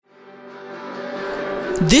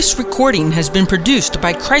This recording has been produced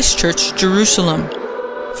by Christ Church, Jerusalem.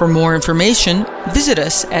 For more information, visit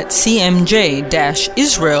us at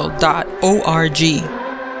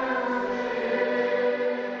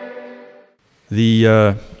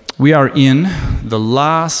cmj-israel.org. We are in the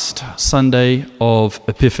last Sunday of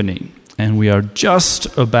Epiphany, and we are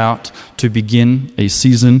just about to begin a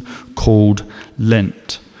season called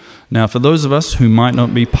Lent. Now, for those of us who might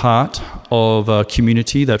not be part of a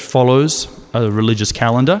community that follows a religious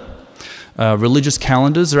calendar, religious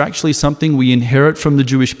calendars are actually something we inherit from the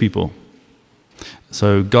Jewish people.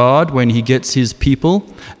 So God, when he gets his people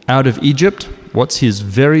out of Egypt, what's his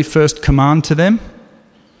very first command to them?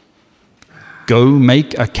 Go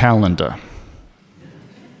make a calendar.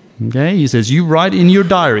 Okay, he says, you write in your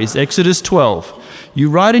diaries, Exodus 12, you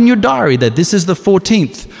write in your diary that this is the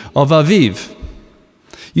 14th of Aviv.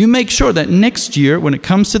 You make sure that next year, when it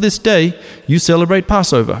comes to this day, you celebrate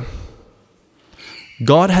Passover.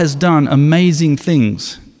 God has done amazing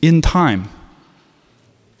things in time,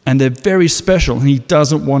 and they're very special, and he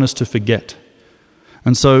doesn't want us to forget.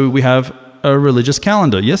 And so we have a religious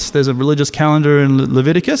calendar. Yes, there's a religious calendar in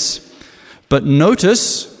Leviticus, but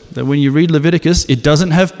notice that when you read Leviticus, it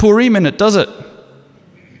doesn't have Purim in it, does it?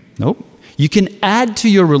 Nope. You can add to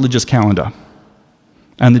your religious calendar,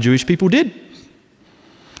 and the Jewish people did.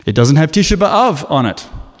 It doesn't have Tisha B'Av on it.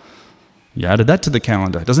 You added that to the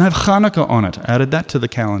calendar. It doesn't have Hanukkah on it. Added that to the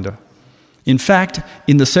calendar. In fact,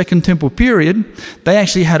 in the Second Temple period, they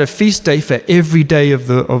actually had a feast day for every day of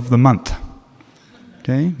the month.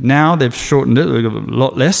 Okay. Now they've shortened it a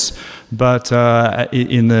lot less, but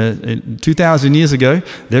in 2,000 years ago,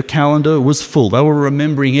 their calendar was full. They were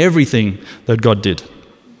remembering everything that God did.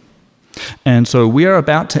 And so we are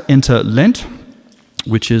about to enter Lent,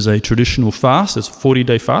 which is a traditional fast. It's a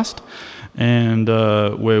 40-day fast. And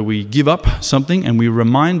where we give up something and we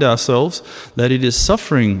remind ourselves that it is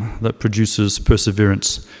suffering that produces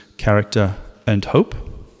perseverance, character, and hope.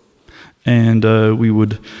 And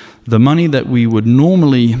the money that we would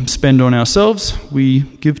normally spend on ourselves, we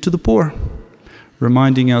give to the poor,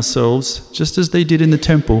 reminding ourselves, just as they did in the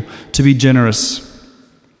temple, to be generous.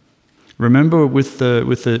 Remember with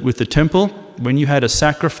the temple, when you had a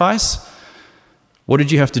sacrifice, what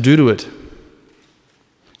did you have to do to it?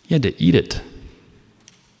 You had to eat it.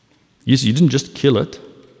 You didn't just kill it,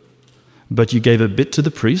 but you gave a bit to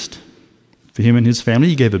the priest. For him and his family,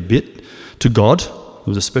 you gave a bit to God. It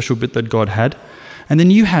was a special bit that God had. And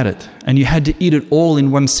then you had it, and you had to eat it all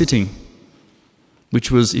in one sitting,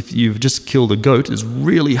 which was, if you've just killed a goat, is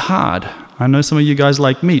really hard. I know some of you guys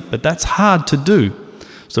like meat, but that's hard to do.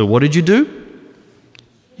 So what did you do?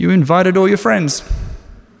 You invited all your friends.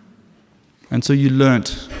 And so you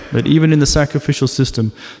learnt that even in the sacrificial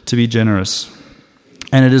system, to be generous.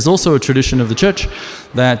 And it is also a tradition of the church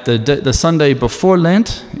that the Sunday before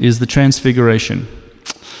Lent is the Transfiguration.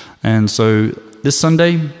 And so this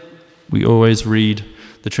Sunday, we always read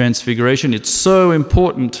the Transfiguration. It's so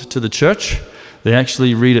important to the church, they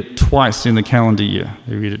actually read it twice in the calendar year.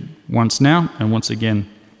 They read it once now and once again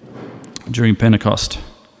during Pentecost.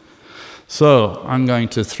 So I'm going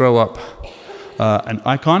to throw up an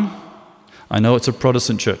icon. I know it's a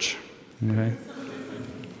Protestant church, okay?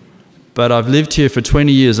 But I've lived here for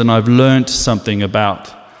 20 years and I've learned something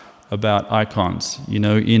about icons. You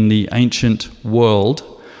know, in the ancient world,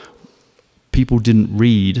 people didn't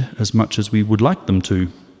read as much as we would like them to.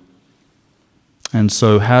 And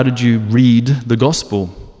so how did you read the gospel?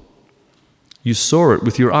 You saw it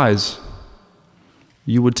with your eyes.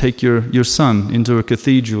 You would take your son into a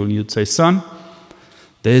cathedral and you'd say, son,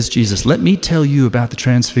 there's Jesus. Let me tell you about the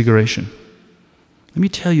Transfiguration. Let me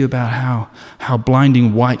tell you about how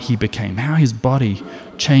blinding white he became, how his body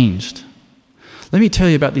changed. Let me tell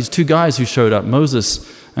you about these two guys who showed up, Moses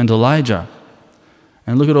and Elijah.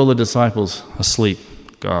 And look at all the disciples asleep.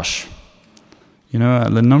 Gosh. You know,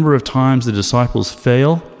 the number of times the disciples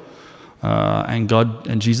fail and God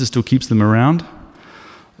and Jesus still keeps them around,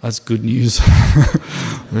 that's good news.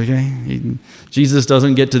 Okay? Jesus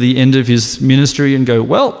doesn't get to the end of his ministry and go,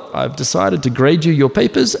 well, I've decided to grade you your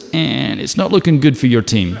papers and it's not looking good for your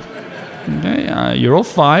team. Okay? You're all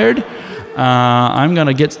fired. I'm going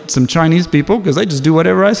to get some Chinese people because they just do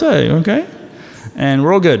whatever I say, okay? And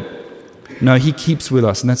we're all good. No, he keeps with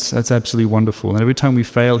us, and that's absolutely wonderful. And every time we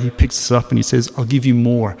fail, he picks us up and he says, I'll give you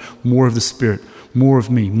more of the Spirit, more of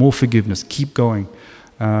me, more forgiveness. Keep going.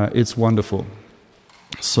 It's wonderful.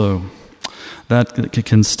 So that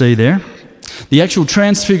can stay there. The actual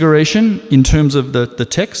Transfiguration, in terms of the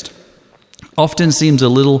text, often seems a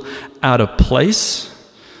little out of place.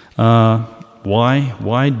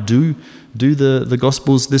 Why do the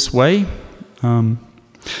Gospels this way?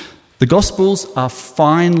 The Gospels are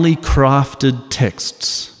finely crafted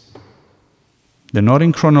texts. They're not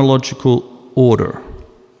in chronological order.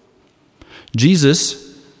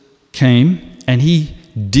 Jesus came and he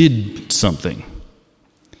did something.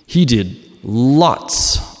 He did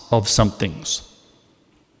lots of somethings.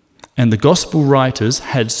 And the Gospel writers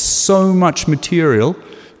had so much material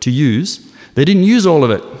to use, they didn't use all of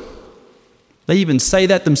it. They even say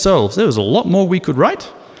that themselves. There was a lot more we could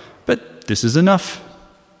write, but this is enough.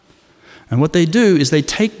 And what they do is they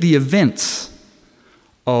take the events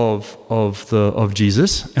of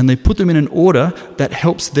Jesus and they put them in an order that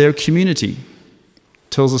helps their community,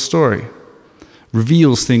 tells a story,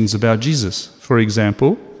 reveals things about Jesus. For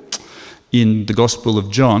example, in the Gospel of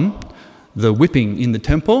John, the whipping in the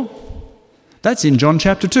temple, that's in John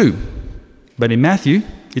chapter 2. But in Matthew,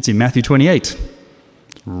 it's in Matthew 28,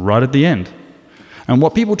 right at the end. And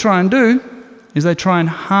what people try and do is they try and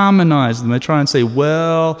harmonize them. They try and say,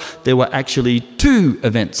 well, there were actually 2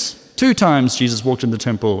 events. 2 times Jesus walked in the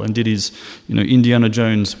temple and did his, Indiana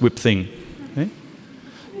Jones whip thing. Okay?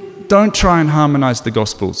 Don't try and harmonize the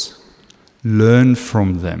Gospels. Learn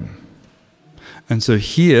from them. And so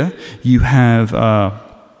here you have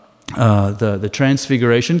the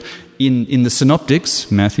transfiguration. In the synoptics,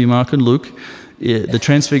 Matthew, Mark, and Luke, the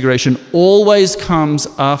transfiguration always comes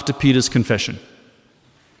after Peter's confession.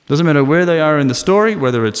 Doesn't matter where they are in the story,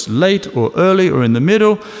 whether it's late or early or in the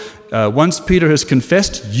middle. Once Peter has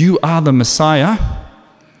confessed, you are the Messiah,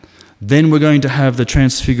 then we're going to have the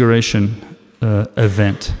transfiguration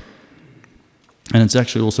event. And it's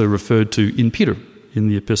actually also referred to in Peter, in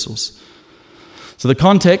the epistles. So the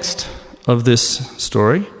context of this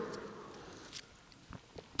story,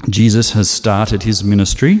 Jesus has started his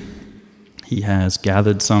ministry. He has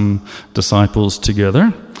gathered some disciples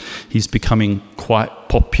together. He's becoming quite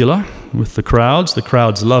popular with the crowds. The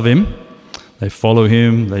crowds love him. They follow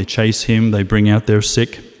him. They chase him. They bring out their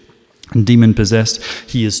sick and demon-possessed.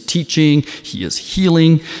 He is teaching. He is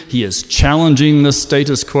healing. He is challenging the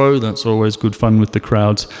status quo. That's always good fun with the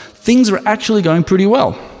crowds. Things are actually going pretty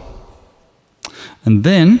well. And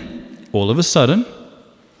then, all of a sudden,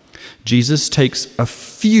 Jesus takes a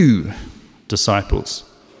few disciples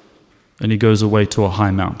and he goes away to a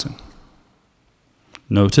high mountain.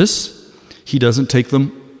 Notice, he doesn't take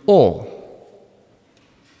them all.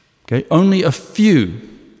 Okay, only a few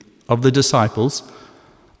of the disciples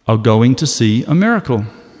are going to see a miracle.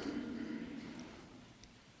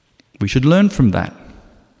 We should learn from that.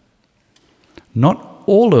 Not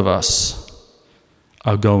all of us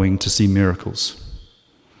are going to see miracles.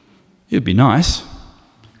 It'd be nice.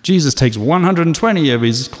 Jesus takes 120 of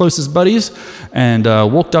his closest buddies and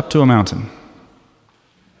walked up to a mountain.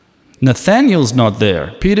 Nathanael's not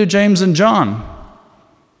there. Peter, James, and John.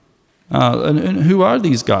 And who are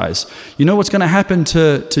these guys? You know what's going to happen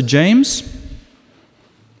to James?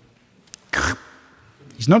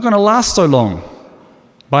 He's not going to last so long.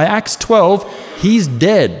 By Acts 12, he's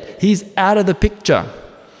dead. He's out of the picture.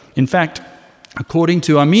 In fact, according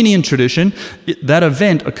to Armenian tradition, that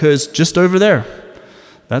event occurs just over there.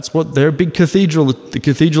 That's what their big cathedral, the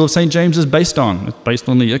Cathedral of St. James, is based on. It's based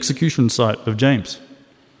on the execution site of James.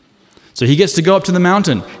 So he gets to go up to the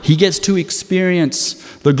mountain. He gets to experience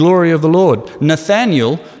the glory of the Lord.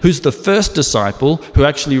 Nathanael, who's the first disciple who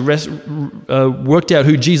actually worked out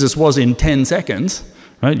who Jesus was in 10 seconds,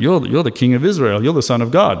 right? You're the King of Israel. You're the Son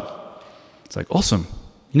of God. It's like, awesome.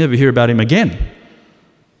 You never hear about him again.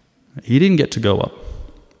 He didn't get to go up.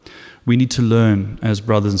 We need to learn as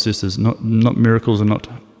brothers and sisters. Not miracles are not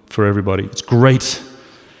for everybody. It's great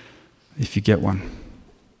if you get one.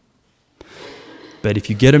 But if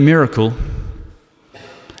you get a miracle,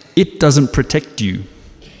 it doesn't protect you.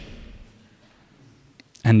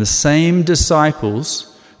 And the same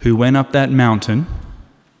disciples who went up that mountain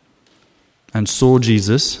and saw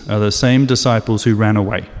Jesus are the same disciples who ran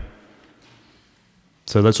away.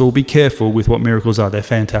 So let's all be careful with what miracles are. They're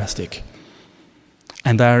fantastic.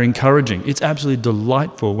 And they are encouraging. It's absolutely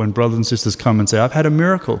delightful when brothers and sisters come and say, I've had a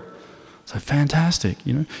miracle. It's like, fantastic.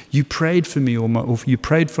 You prayed for me, or you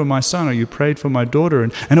prayed for my son, or you prayed for my daughter,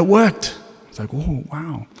 and it worked. It's like, oh,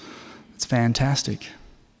 wow. It's fantastic.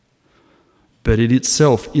 But it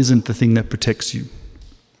itself isn't the thing that protects you.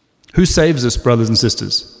 Who saves us, brothers and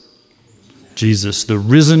sisters? Jesus, the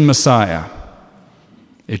risen Messiah.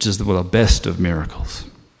 It's just the best of miracles.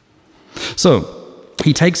 So,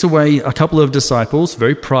 he takes away a couple of disciples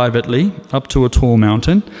very privately up to a tall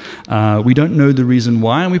mountain. We don't know the reason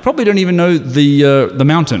why, and we probably don't even know the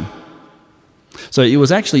mountain. So it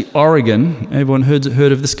was actually Origen. Everyone heard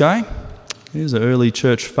of this guy? He's an early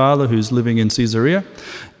church father who's living in Caesarea.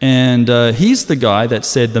 And he's the guy that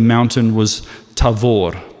said the mountain was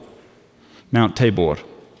Tavor. Mount Tabor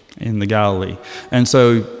in the Galilee. And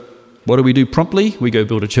so what do we do promptly? We go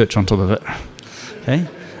build a church on top of it. Okay?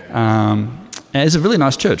 And it's a really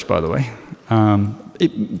nice church, by the way.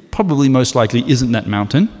 It probably most likely isn't that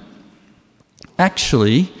mountain.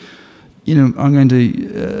 Actually, I'm going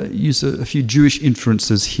to use a few Jewish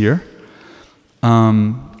inferences here.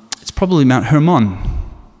 It's probably Mount Hermon,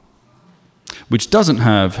 which doesn't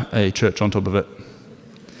have a church on top of it.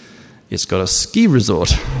 It's got a ski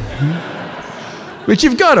resort, which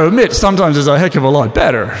you've got to admit sometimes is a heck of a lot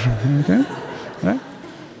better. Okay? Right?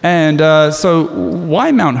 And so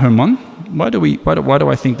why Mount Hermon? Why do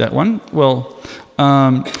I think that one? Well,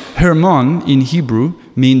 Hermon in Hebrew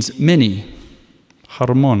means many.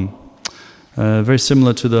 Harmon. Very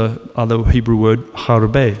similar to the other Hebrew word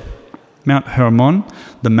Harbe. Mount Hermon,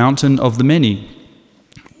 the mountain of the many.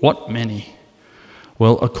 What many?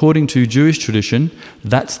 Well, according to Jewish tradition,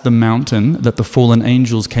 that's the mountain that the fallen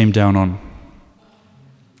angels came down on.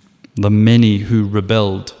 The many who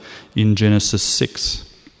rebelled in Genesis 6.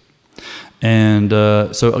 And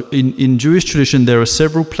so in Jewish tradition, there are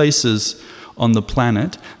several places on the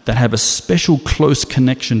planet that have a special close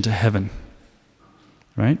connection to heaven.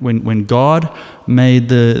 Right? When God made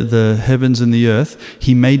the heavens and the earth,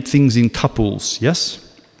 He made things in couples, yes?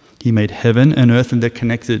 He made heaven and earth and they're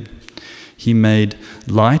connected. He made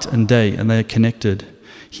light and day and they are connected.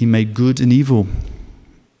 He made good and evil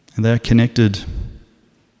and they are connected,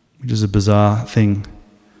 which is a bizarre thing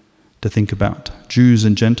to think about. Jews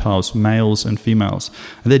and Gentiles, males and females,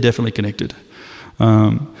 and they're definitely connected.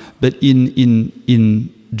 But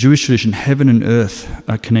in Jewish tradition, heaven and earth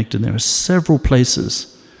are connected. There are several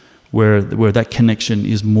places where that connection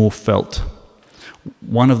is more felt.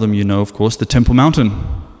 One of them, of course, the Temple Mountain.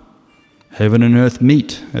 Heaven and earth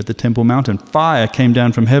meet at the Temple Mountain. Fire came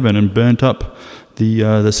down from heaven and burnt up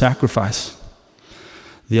the sacrifice.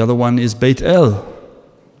 The other one is Beit El,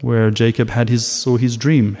 where Jacob saw his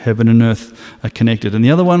dream. Heaven and earth are connected. And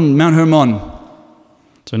the other one, Mount Hermon.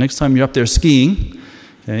 So next time you're up there skiing,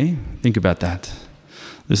 okay, think about that.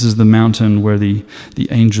 This is the mountain where the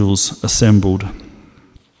angels assembled.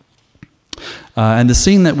 And the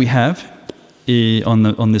scene that we have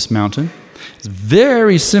on this mountain is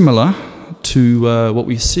very similar to what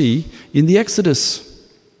we see in the Exodus.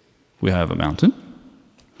 We have a mountain,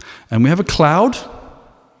 and we have a cloud,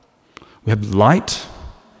 we have light,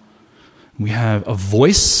 we have a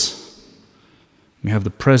voice, we have the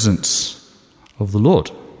presence of the Lord.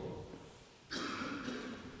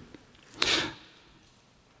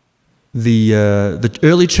 The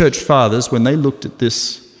early church fathers, when they looked at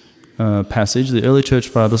this passage, the early church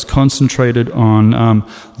fathers concentrated on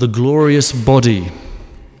the glorious body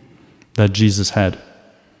that Jesus had.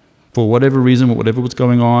 For whatever reason, whatever was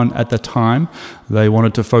going on at the time, they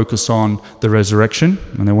wanted to focus on the resurrection,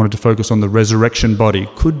 and they wanted to focus on the resurrection body.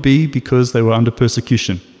 Could be because they were under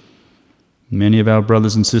persecution. Many of our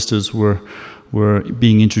brothers and sisters were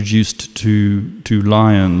being introduced to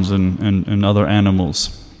lions and other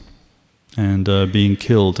animals, and being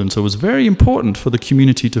killed. And so it was very important for the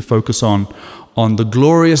community to focus on the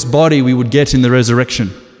glorious body we would get in the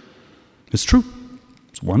resurrection. It's true.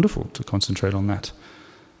 It's wonderful to concentrate on that.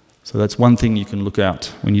 So that's one thing you can look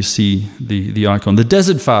out when you see the icon. The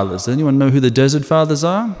Desert Fathers. Does anyone know who the Desert Fathers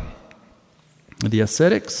are? The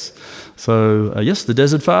ascetics. So yes, the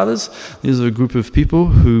Desert Fathers. These are a group of people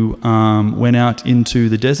who went out into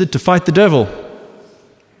the desert to fight the devil.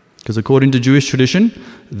 Because according to Jewish tradition,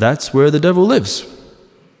 that's where the devil lives,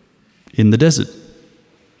 in the desert.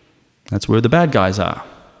 That's where the bad guys are.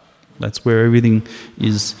 That's where everything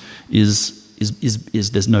is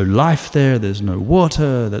there's no life there, there's no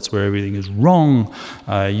water, that's where everything is wrong.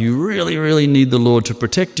 You really, really need the Lord to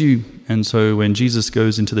protect you. And so when Jesus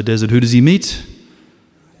goes into the desert, who does he meet?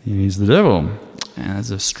 He meets the devil. And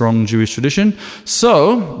that's a strong Jewish tradition.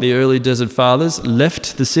 So the early desert fathers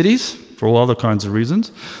left the cities for all other kinds of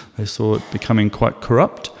reasons. They saw it becoming quite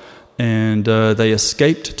corrupt, and they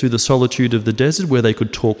escaped to the solitude of the desert where they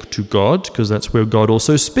could talk to God, because that's where God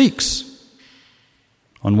also speaks.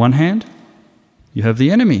 On one hand, you have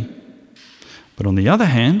the enemy, but on the other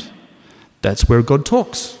hand, that's where God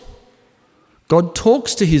talks. God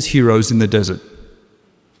talks to his heroes in the desert.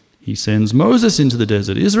 He sends Moses into the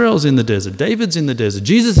desert, Israel's in the desert, David's in the desert,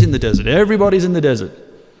 Jesus in the desert, everybody's in the desert.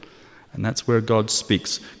 And that's where God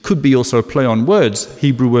speaks. Could be also a play on words.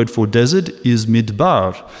 Hebrew word for desert is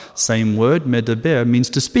midbar. Same word, medaber, means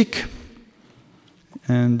to speak.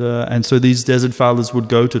 And so these desert fathers would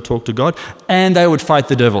go to talk to God, and they would fight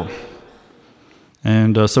the devil.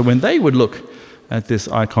 And so when they would look at this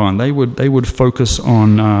icon, they would focus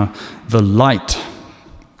on the light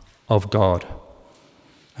of God.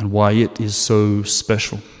 and why it is so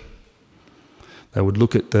special. They would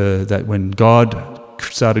look at that when God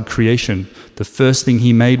started creation, the first thing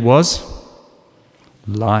he made was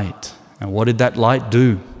light. And what did that light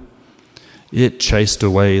do? It chased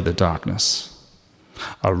away the darkness.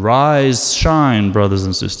 Arise, shine, brothers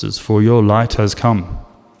and sisters, for your light has come,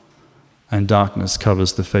 and darkness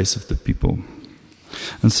covers the face of the people.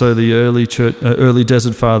 And so the early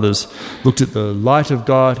desert fathers looked at the light of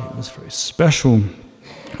God. It was very special.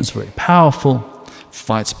 It was very powerful. It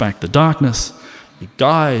fights back the darkness. It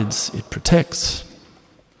guides. It protects.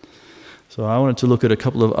 So I wanted to look at a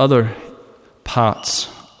couple of other parts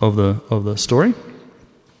of the story.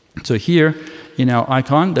 So here in our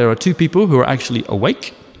icon, there are two people who are actually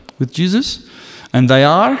awake with Jesus, and they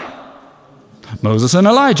are Moses and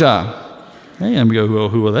Elijah. Okay, and we go, well,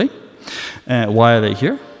 who are they? Why are they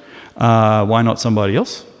here? Why not somebody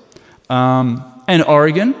else? And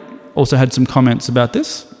Origen also had some comments about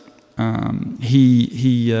this.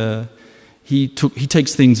 He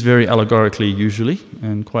takes things very allegorically usually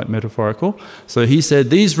and quite metaphorical. So he said,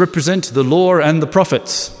 these represent the law and the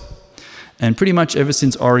prophets. And pretty much ever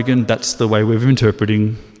since Origen, that's the way we're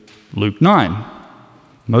interpreting Luke 9.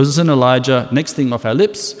 Moses and Elijah, next thing off our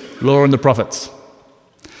lips, law and the prophets.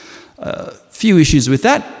 Few issues with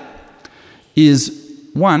that is,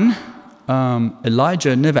 one,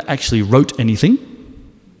 Elijah never actually wrote anything,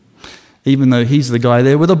 even though he's the guy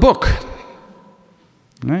there with a book.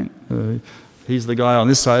 Right? He's the guy on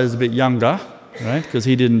this side who's a bit younger, right? Because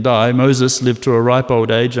he didn't die. Moses lived to a ripe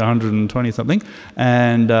old age, 120 something,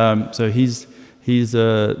 and so he's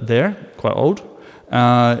there, quite old.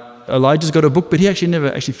 Elijah's got a book, but he actually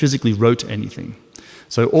never physically wrote anything.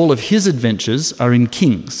 So all of his adventures are in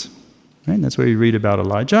Kings. Right? That's where you read about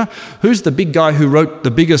Elijah. Who's the big guy who wrote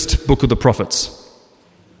the biggest book of the prophets?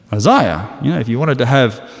 Isaiah. If you wanted to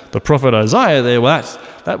have the prophet Isaiah there, well,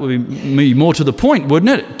 that would be more to the point,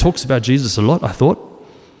 wouldn't it? It talks about Jesus a lot, I thought.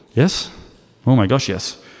 Yes? Oh my gosh,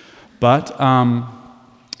 yes. But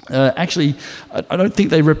actually, I don't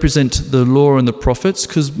think they represent the law and the prophets,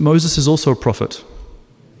 because Moses is also a prophet.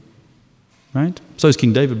 Right? So is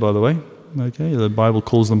King David, by the way. Okay, the Bible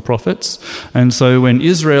calls them prophets. And so when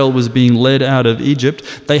Israel was being led out of Egypt,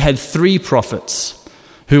 they had 3 prophets.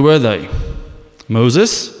 Who were they?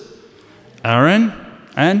 Moses, Aaron,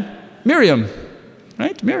 and Miriam.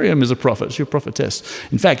 Right? Miriam is a prophet. She's a prophetess.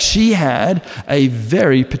 In fact, she had a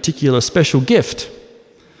very particular special gift.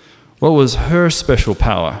 What was her special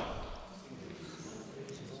power?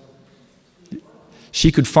 She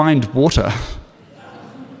could find water.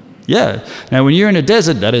 Yeah. Now, when you're in a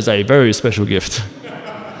desert, that is a very special gift.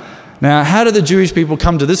 Now, how did the Jewish people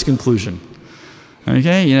come to this conclusion?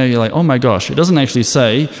 Okay, you're like, oh my gosh, it doesn't actually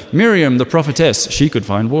say, Miriam, the prophetess, she could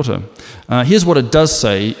find water. Here's what it does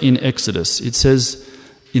say in Exodus. It says,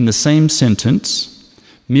 in the same sentence,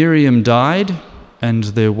 Miriam died and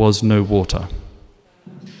there was no water.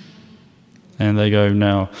 And they go,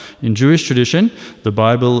 now, in Jewish tradition, the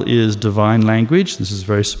Bible is divine language. This is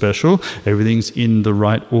very special. Everything's in the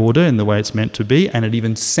right order, in the way it's meant to be, and it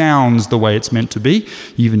even sounds the way it's meant to be.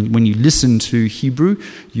 Even when you listen to Hebrew,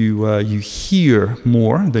 you hear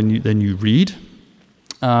more than you read.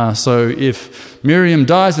 So if Miriam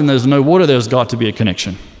dies and there's no water, there's got to be a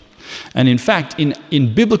connection. And in fact,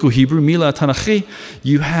 in biblical Hebrew, Mila Tanachi,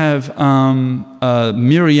 you have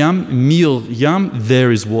Miriam,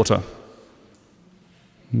 there is water.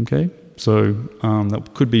 Okay, so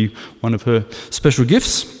that could be one of her special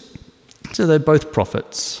gifts. So they're both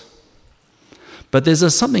prophets. But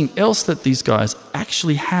there's something else that these guys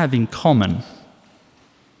actually have in common.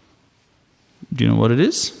 Do you know what it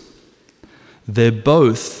is? They're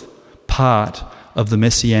both part of the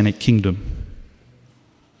Messianic kingdom.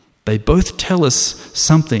 They both tell us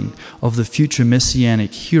something of the future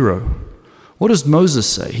Messianic hero. What does Moses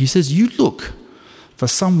say? He says, you look for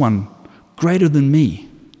someone greater than me.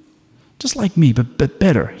 Just like me, but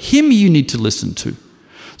better. Him you need to listen to.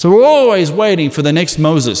 So we're always waiting for the next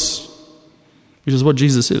Moses, which is what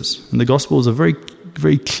Jesus is. And the Gospels are very,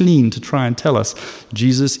 very clean to try and tell us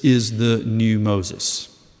Jesus is the new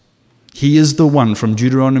Moses. He is the one from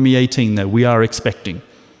Deuteronomy 18 that we are expecting.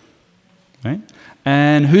 Right?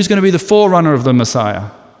 And who's going to be the forerunner of the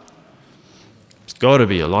Messiah? It's got to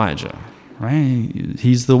be Elijah. Right?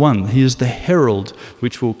 He's the one. He is the herald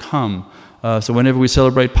which will come. So whenever we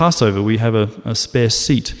celebrate Passover, we have a spare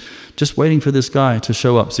seat just waiting for this guy to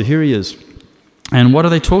show up. So here he is. And what are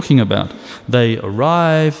they talking about? They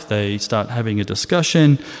arrive, they start having a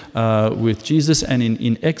discussion with Jesus. And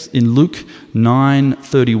in Luke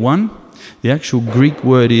 9:31, the actual Greek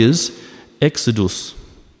word is exodus.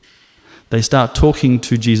 They start talking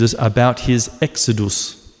to Jesus about his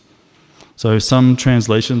exodus. So some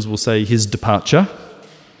translations will say his departure.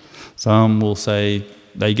 Some will say,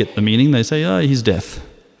 they get the meaning, they say, his death.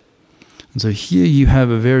 And so here you have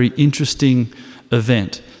a very interesting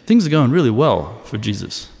event. Things are going really well for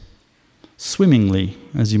Jesus. Swimmingly,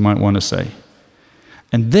 as you might want to say.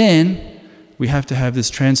 And then we have to have this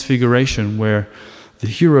transfiguration where the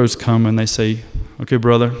heroes come and they say, okay,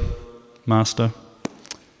 brother, master,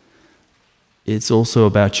 it's also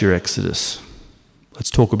about your exodus. Let's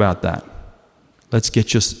talk about that. Let's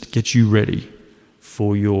get you ready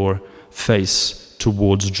for your face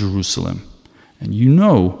towards Jerusalem. And you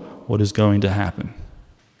know what is going to happen.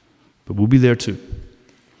 But we'll be there too.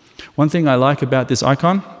 One thing I like about this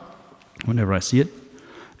icon, whenever I see it,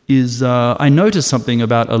 is I noticed something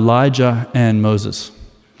about Elijah and Moses.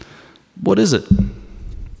 What is it?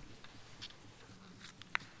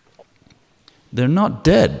 They're not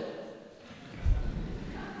dead.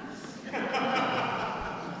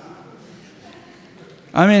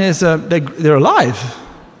 I mean, they're alive.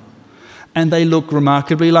 And they look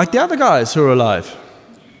remarkably like the other guys who are alive.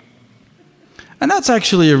 And that's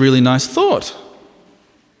actually a really nice thought.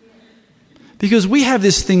 Because we have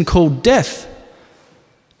this thing called death.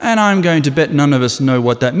 And I'm going to bet none of us know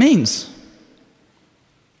what that means.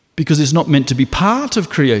 Because it's not meant to be part of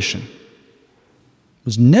creation. It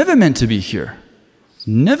was never meant to be here. It's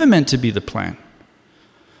never meant to be the plan.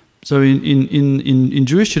 So in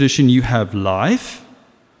Jewish tradition, you have life.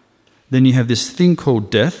 Then you have this thing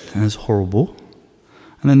called death, and it's horrible.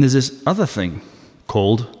 And then there's this other thing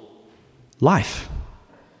called life.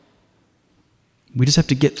 We just have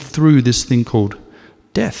to get through this thing called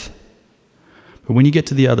death. But when you get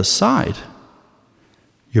to the other side,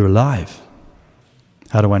 you're alive.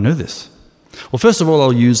 How do I know this? Well, first of all,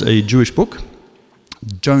 I'll use a Jewish book,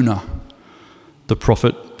 Jonah, the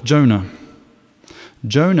prophet Jonah.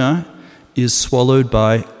 Jonah is swallowed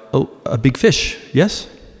by a big fish, yes?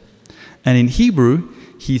 And in Hebrew,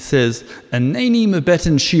 he says, Aneni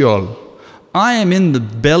mebeten Sheol. I am in the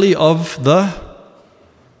belly of the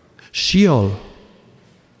Sheol.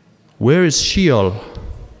 Where is Sheol?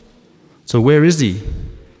 So where is he?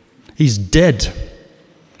 He's dead.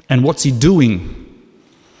 And what's he doing?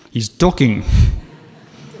 He's talking.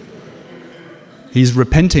 He's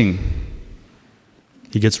repenting.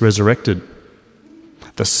 He gets resurrected.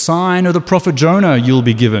 The sign of the prophet Jonah you'll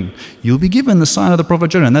be given. You'll be given the sign of the prophet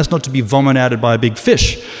Jonah. And that's not to be vomited out by a big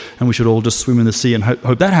fish. And we should all just swim in the sea and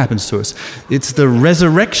hope that happens to us. It's the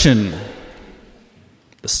resurrection.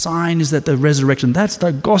 The sign is that the resurrection. That's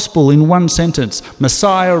the gospel in one sentence.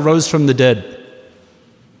 Messiah rose from the dead.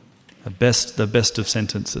 The best of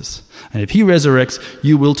sentences. And if he resurrects,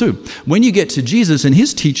 you will too. When you get to Jesus and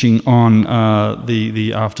his teaching on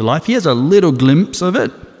the afterlife, he has a little glimpse of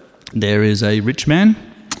it. There is a rich man.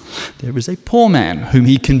 There is a poor man whom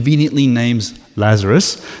he conveniently names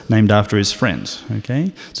Lazarus, named after his friends.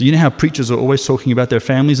 Okay, so you know how preachers are always talking about their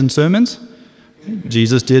families in sermons?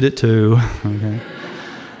 Jesus did it too. Okay.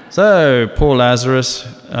 So poor Lazarus.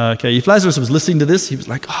 Okay, if Lazarus was listening to this, he was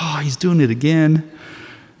like, "Oh, he's doing it again."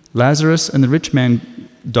 Lazarus and the rich man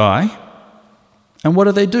die, and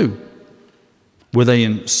what do? Were they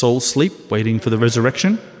in soul sleep, waiting for the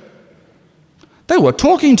resurrection? They were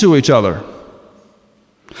talking to each other.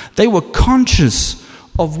 They were conscious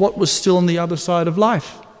of what was still on the other side of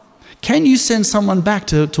life. Can you send someone back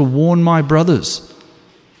to warn my brothers?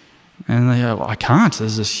 And they go, well, I can't.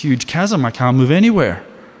 There's this huge chasm. I can't move anywhere.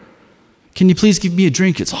 Can you please give me a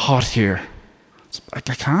drink? It's hot here. I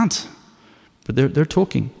can't. But they're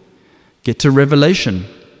talking. Get to Revelation,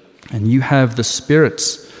 and you have the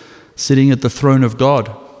spirits sitting at the throne of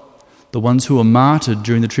God. The ones who are martyred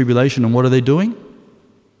during the tribulation, and what are they doing?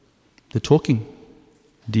 They're talking.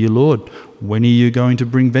 Dear Lord, when are you going to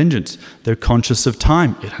bring vengeance? They're conscious of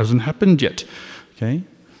time. It hasn't happened yet. Okay?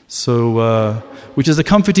 So, which is a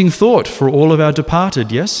comforting thought for all of our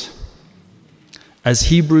departed, yes? As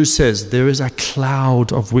Hebrews says, there is a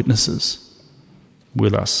cloud of witnesses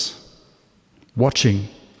with us, watching,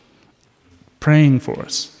 praying for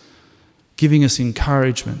us, giving us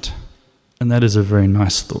encouragement. And that is a very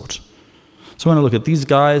nice thought. So when I look at these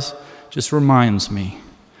guys, just reminds me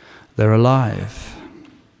they're alive.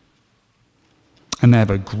 And they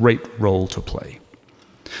have a great role to play.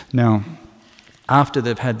 Now, after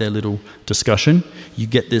they've had their little discussion, you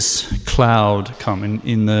get this cloud come.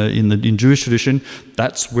 In Jewish tradition,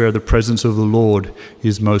 that's where the presence of the Lord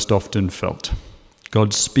is most often felt.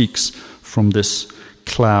 God speaks from this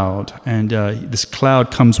cloud, and this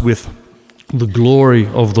cloud comes with the glory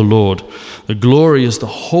of the Lord. The glory is the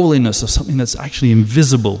holiness of something that's actually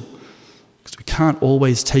invisible. Because we can't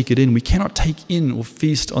always take it in. We cannot take in or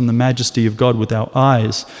feast on the majesty of God with our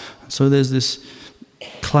eyes. So there's this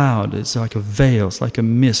cloud. It's like a veil. It's like a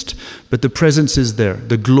mist. But the presence is there.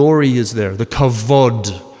 The glory is there. The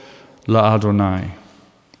kavod la Adonai.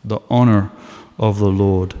 The honor of the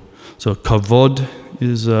Lord. So kavod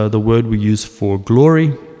is the word we use for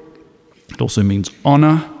glory. It also means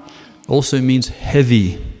honor. Also means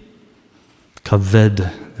heavy. Kaved.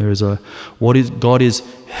 God is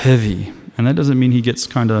heavy. And that doesn't mean he gets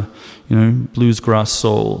kind of, blues grass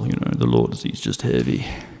soul. The Lord, he's just heavy.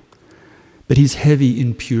 But he's heavy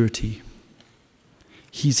in purity.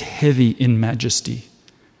 He's heavy in majesty.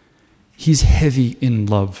 He's heavy in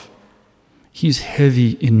love. He's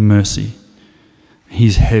heavy in mercy.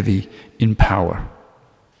 He's heavy in power.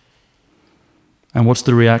 And what's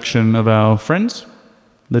the reaction of our friends,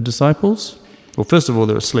 the disciples? Well, first of all,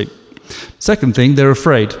 they're asleep. Second thing, they're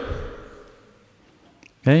afraid.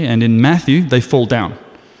 Okay, and in Matthew, they fall down.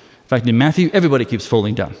 In fact, in Matthew, everybody keeps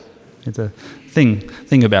falling down. It's a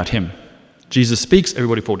thing about him. Jesus speaks,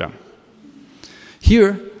 everybody fall down.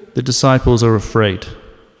 Here, the disciples are afraid.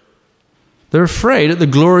 They're afraid at the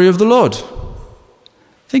glory of the Lord.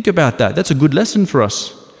 Think about that. That's a good lesson for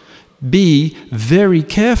us. Be very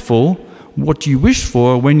careful what you wish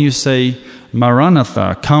for when you say,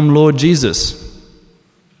 Maranatha, come Lord Jesus.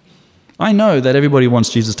 I know that everybody wants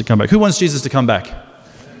Jesus to come back. Who wants Jesus to come back?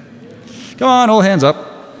 Come on, all hands up.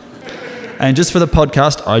 And just for the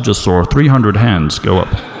podcast, I just saw 300 hands go up.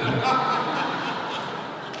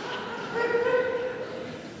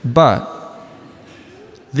 But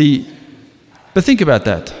think about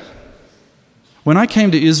that. When I came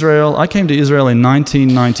to Israel in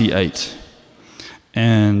 1998.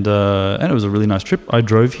 And it was a really nice trip. I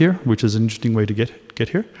drove here, which is an interesting way to get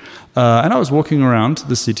here. And I was walking around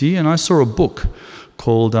the city, and I saw a book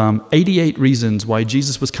called 88 Reasons Why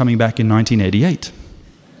Jesus Was Coming Back in 1988.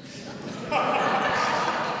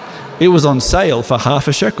 It was on sale for half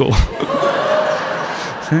a shekel.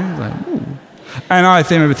 And I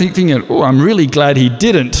remember thinking, I'm really glad he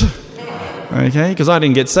didn't. Okay, because I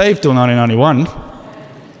didn't get saved till 1991.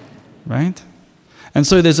 Right? And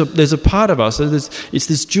so there's a part of us, it's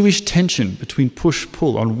this Jewish tension between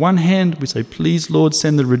push-pull. On one hand, we say, please, Lord,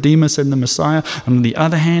 send the Redeemer, send the Messiah. And on the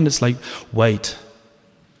other hand, it's like, wait,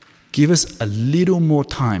 give us a little more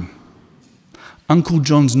time. Uncle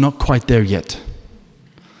John's not quite there yet.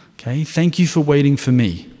 Okay, thank you for waiting for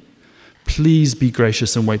me. Please be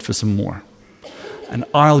gracious and wait for some more. And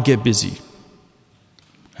I'll get busy.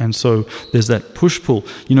 And so there's that push-pull.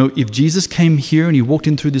 If Jesus came here and he walked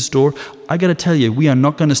in through this door, I got to tell you, we are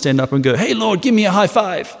not going to stand up and go, hey, Lord, give me a high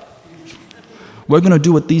five. We're going to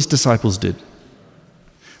do what these disciples did.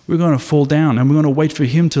 We're going to fall down and we're going to wait for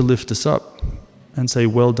him to lift us up and say,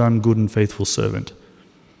 well done, good and faithful servant.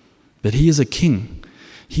 But he is a king.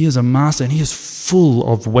 He is a master, and he is full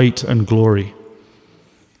of weight and glory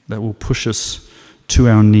that will push us to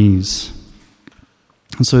our knees.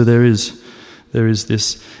 And so there is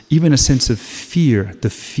this, even a sense of fear, the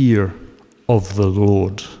fear of the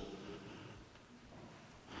Lord.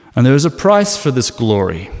 And there is a price for this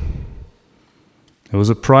glory. There was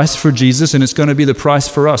a price for Jesus, and it's going to be the price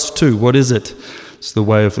for us too. What is it? It's the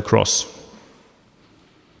way of the cross.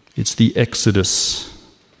 It's the Exodus.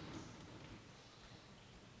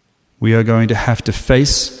 We are going to have to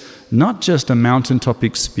face not just a mountaintop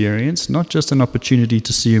experience, not just an opportunity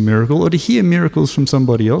to see a miracle or to hear miracles from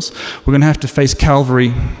somebody else. We're going to have to face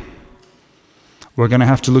Calvary. We're going to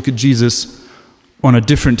have to look at Jesus on a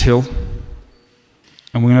different hill.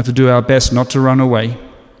 And we're going to have to do our best not to run away.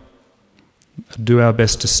 Do our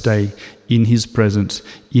best to stay in his presence,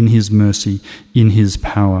 in his mercy, in his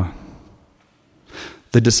power.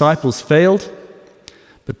 The disciples failed,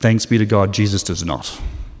 but thanks be to God, Jesus does not.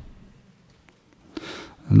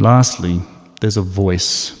 And lastly, there's a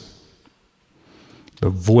voice. The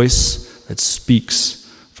voice that speaks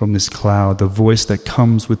from this cloud, the voice that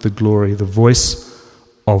comes with the glory, the voice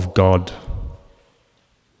of God.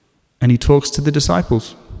 And he talks to the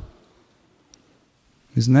disciples.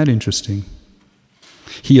 Isn't that interesting?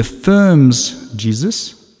 He affirms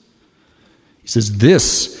Jesus. He says,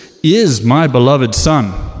 "This is my beloved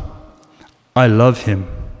Son. I love him.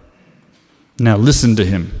 Now listen to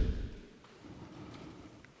him."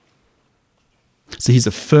 So he's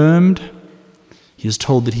affirmed, he is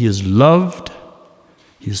told that he is loved,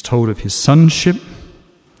 he is told of his sonship,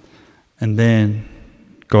 and then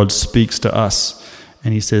God speaks to us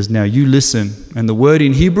and he says, now you listen. And the word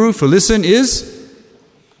in Hebrew for listen is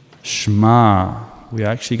Shema. We are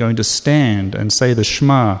actually going to stand and say the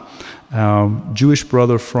Shema. Our Jewish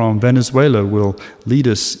brother from Venezuela will lead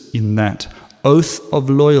us in that oath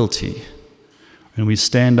of loyalty And we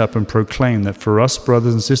stand up and proclaim that for us,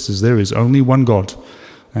 brothers and sisters, there is only one God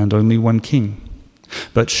and only one King.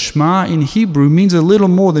 But Shema in Hebrew means a little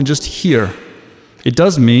more than just hear. It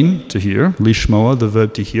does mean to hear, lishmoa, the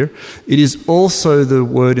verb to hear. It is also the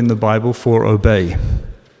word in the Bible for obey.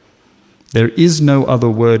 There is no other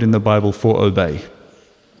word in the Bible for obey.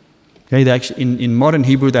 Okay, they actually, in modern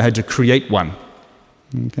Hebrew, they had to create one.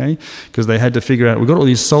 Okay, because they had to figure out, we've got all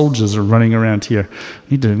these soldiers are running around here.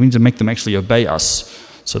 We need to make them actually obey us.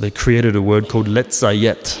 So they created a word called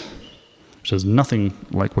letzayet, which is nothing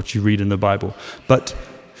like what you read in the Bible. But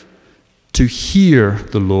to hear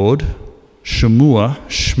the Lord, shemua,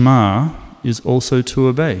 shema, is also to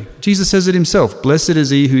obey. Jesus says it himself, blessed is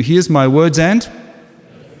he who hears my words and...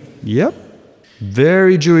 Yep,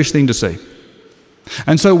 very Jewish thing to say.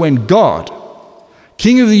 And so when God,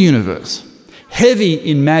 King of the universe, heavy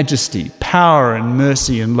in majesty, power and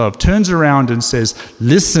mercy and love, turns around and says,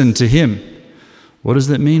 listen to him, what does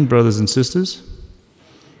that mean, brothers and sisters?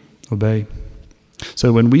 Obey.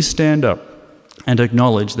 So when we stand up and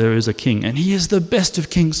acknowledge there is a king, and he is the best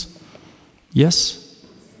of kings, yes,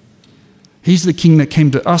 he's the king that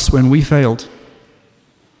came to us when we failed.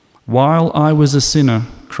 While I was a sinner,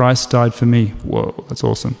 Christ died for me. Whoa, that's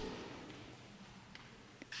awesome.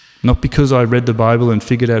 Not because I read the Bible and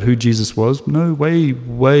figured out who Jesus was. No,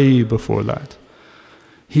 way before that.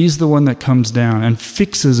 He's the one that comes down and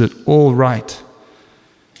fixes it all right.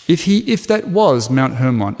 If that was Mount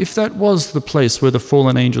Hermon, if that was the place where the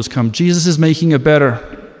fallen angels come, Jesus is making it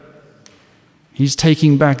better. He's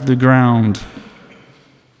taking back the ground.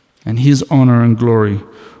 And his honor and glory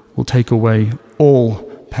will take away all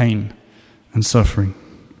pain and suffering.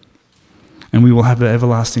 And we will have the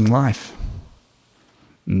everlasting life.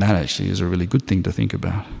 And that actually is a really good thing to think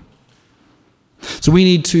about. So we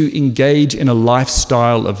need to engage in a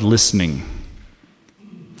lifestyle of listening.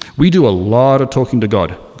 We do a lot of talking to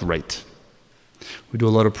God. Great. We do a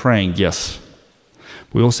lot of praying. Yes.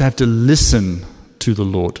 We also have to listen to the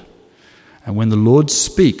Lord. And when the Lord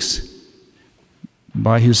speaks,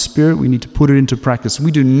 by his Spirit, we need to put it into practice.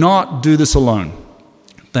 We do not do this alone.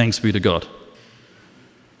 Thanks be to God.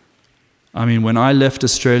 I mean, when I left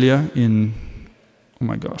Australia in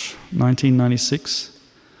 1996,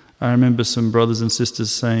 I remember some brothers and sisters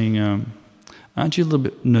saying, aren't you a little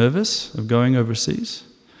bit nervous of going overseas?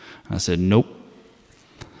 And I said, nope.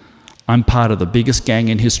 I'm part of the biggest gang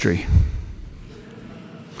in history.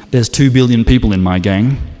 There's 2 billion people in my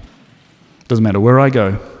gang. Doesn't matter where I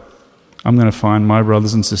go, I'm going to find my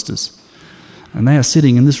brothers and sisters. And they are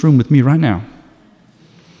sitting in this room with me right now.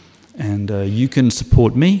 And you can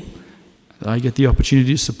support me. I get the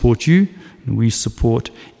opportunity to support you. And we support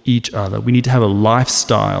each other. We need to have a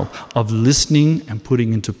lifestyle of listening and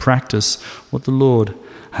putting into practice what the Lord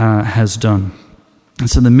has done. And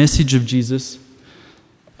so the message of Jesus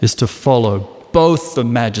is to follow both the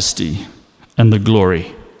majesty and the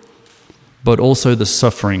glory, but also the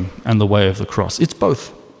suffering and the way of the cross. It's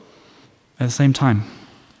both at the same time.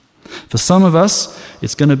 For some of us,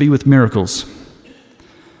 it's going to be with miracles.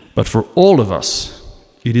 But for all of us,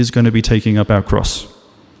 it is going to be taking up our cross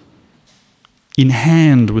in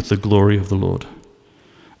hand with the glory of the Lord.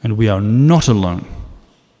 And we are not alone.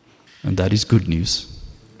 And that is good news.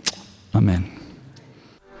 Amen.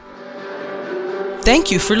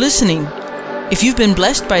 Thank you for listening. If you've been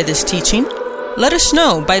blessed by this teaching, let us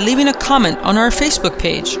know by leaving a comment on our Facebook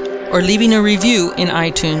page or leaving a review in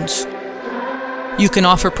iTunes. You can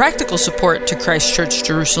offer practical support to Christ Church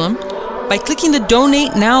Jerusalem by clicking the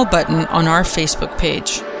Donate Now button on our Facebook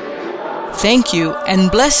page. Thank you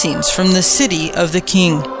and blessings from the City of the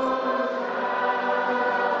King.